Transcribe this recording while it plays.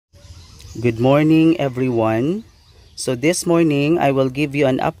Good morning, everyone. So this morning, I will give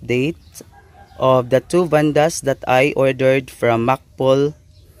you an update of the two vandas that I ordered from Macple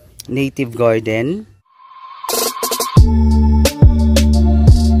Native Garden.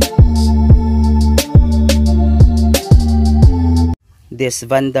 This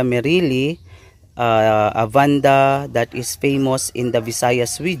Vanda MERRILLII, a Vanda that is famous in the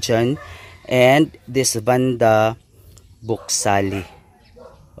Visayas region, and this Vanda BOXALII.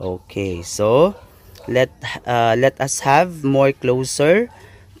 Okay, so let us have more closer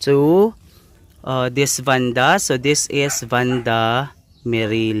to this Vanda. So this is Vanda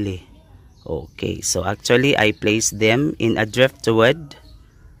MERRILLII. Okay, so actually I placed them in a driftwood.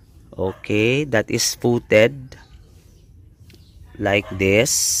 Okay, that is footed like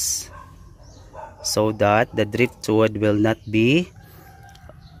this, so that the driftwood will not be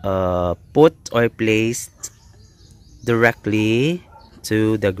put or placed directly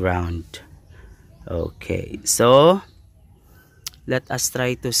to the ground. Okay, so let us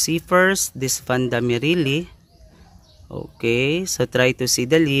try to see first this Vanda MERRILLII. Okay, so try to see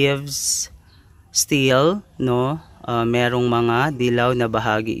the leaves. Still, no, merong mga dilaw na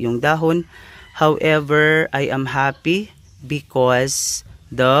bahagi yung dahon. However, I am happy because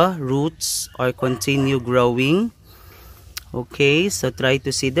the roots are continue growing. Okay, so try to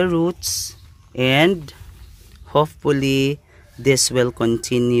see the roots, and hopefully this will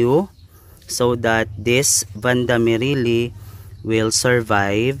continue so that this Vanda MERRILLII will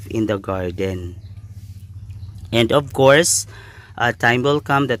survive in the garden. And of course, time will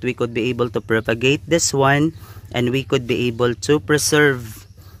come that we could be able to propagate this one, and we could be able to preserve,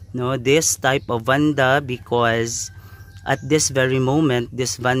 no, this type of Vanda, because at this very moment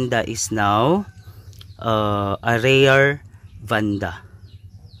this Vanda is now a rare Vanda.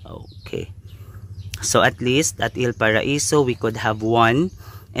 Okay. So at least at Il Paraiso we could have one,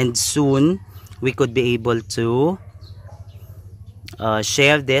 and soon we could be able to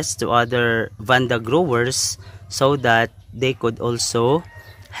share this to other Vanda growers so that they could also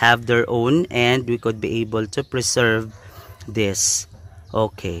have their own, and we could be able to preserve this.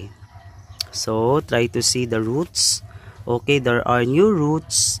 Okay. So try to see the roots. Okay, there are new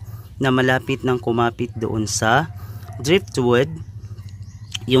roots na malapit nang kumapit doon sa driftwood.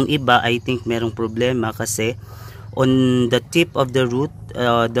 Yung iba, I think merong problema kasi on the tip of the root,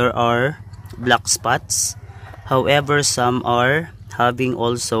 there are black spots. However, some are having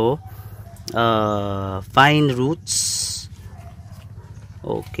also fine roots.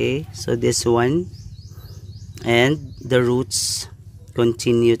 Okay, so this one, and the roots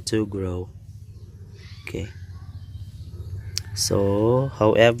continue to grow. Okay. So,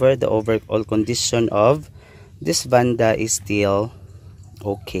 however, the overall condition of this Vanda is still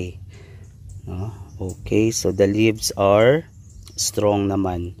okay. No? Okay, so the leaves are strong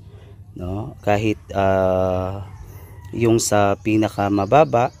naman, no? Kahit yung sa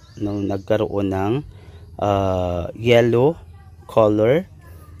pinakamababa nung nagkaroon ng yellow color.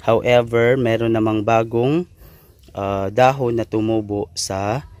 However, meron namang bagong dahon na tumubo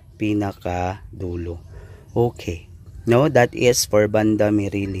sa pinakadulo. Okay. No, that is for Vanda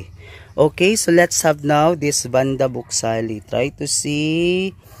MERRILLII. Okay, so let's have now this Vanda BOXALII. Try to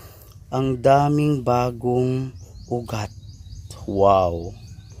see. Ang daming bagong ugat. Wow.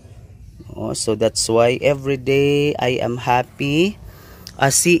 Oh, so that's why every day I am happy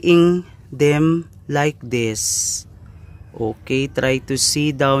seeing them like this. Okay, try to see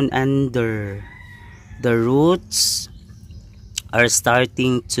down under. The roots are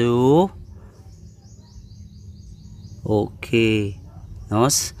starting to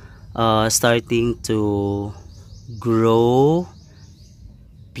starting to grow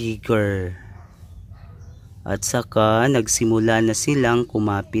bigger, at saka nagsimula na silang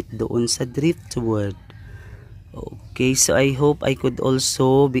kumapit doon sa driftwood. Okay, so I hope I could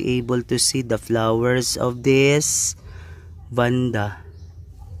also be able to see the flowers of this Vanda.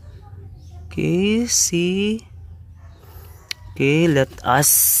 Okay, see. Okay, let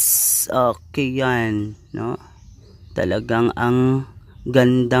us, okay, yan, no? Talagang ang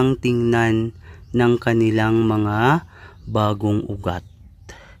gandang tingnan ng kanilang mga bagong ugat.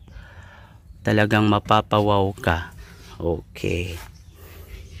 Talagang mapapawaw ka. Okay.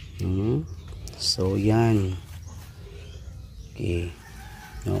 So yan. Okay.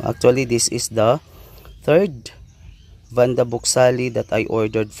 No, actually this is the third Vanda BOXALII that I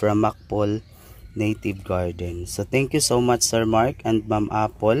ordered from Macple Native Garden. So thank you so much, Sir Mark and Ma'am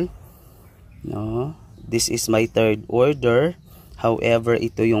Apple. No, this is my third order. However,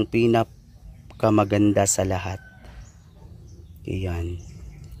 ito yung pinakamaganda sa lahat. Ayan.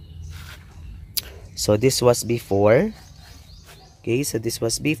 So this was before. Okay, so this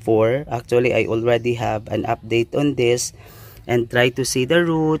was before. Actually, I already have an update on this and try to see the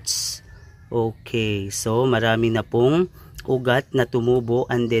roots. Okay, so marami na pong ugat na tumubo,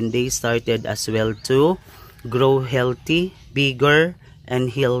 and then they started as well to grow healthy, bigger, and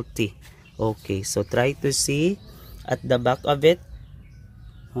healthy. Okay, so try to see at the back of it.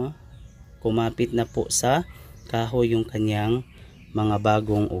 Kumapit na po sa kahoy yung kanyang mga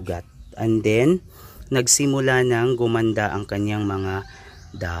bagong ugat. And then, nagsimula nang gumanda ang kanyang mga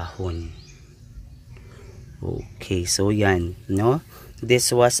dahon. Okay, so yan, no?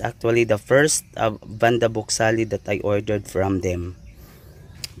 This was actually the first Vanda BOXALII that I ordered from them.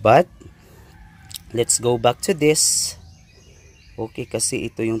 But, let's go back to this. Okay,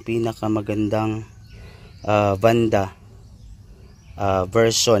 kasi ito yung pinakamagandang Vanda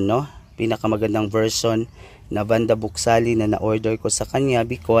version, no? Pinakamagandang version na Vanda BOXALII na na-order ko sa kanya,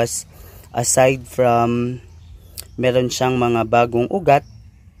 because aside from meron siyang mga bagong ugat,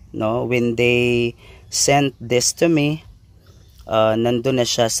 no, when they sent this to me, nandun na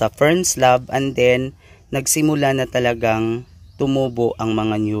siya sa fern slab, and then nagsimula na talagang tumubo ang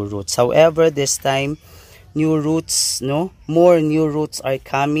mga new roots. However, this time new roots, no, more new roots are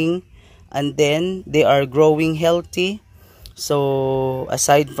coming, and then they are growing healthy. So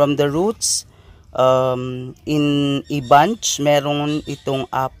aside from the roots, in a bunch, meron itong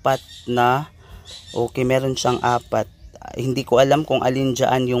apat na, okay, meron siyang apat. Hindi ko alam kung alin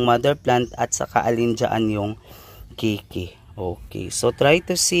dyan yung mother plant at saka alin dyan yung kiki. Okay, so try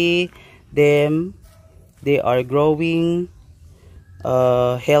to see them. They are growing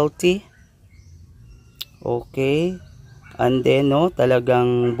healthy. Okay, and then, no,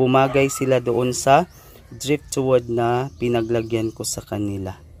 talagang bumagay sila doon sa driftwood na pinaglagyan ko sa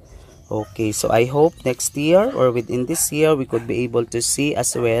kanila. Okay, so I hope next year or within this year we could be able to see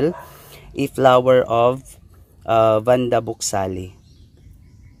as well a flower of Vanda BOXALII.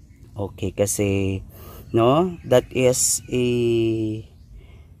 Okay, kasi, no, that is a,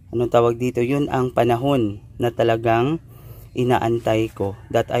 anong tawag dito, yun ang panahon na talagang inaantay ko,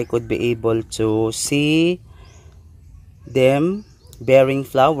 that I could be able to see them bearing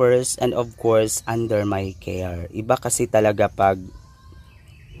flowers, and of course under my care. Iba kasi talaga pag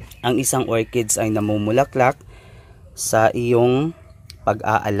ang isang orchids ay namumulaklak sa iyong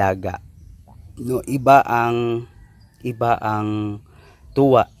pag-aalaga. No, iba ang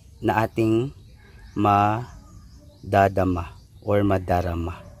tuwa na ating madadama or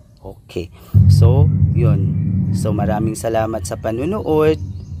madarama. Okay. So, yun. So, maraming salamat sa panunood.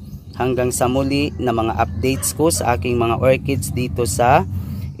 Hanggang sa muli na mga updates ko sa aking mga orchids dito sa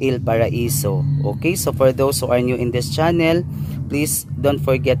Il Paraiso. Okay, so for those who are new in this channel, please don't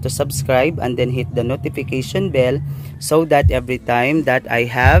forget to subscribe and then hit the notification bell so that every time that I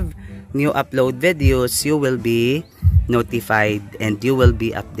have new upload videos, you will be notified and you will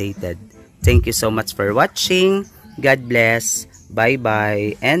be updated. Thank you so much for watching. God bless.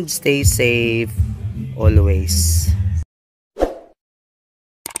 Bye-bye and stay safe always.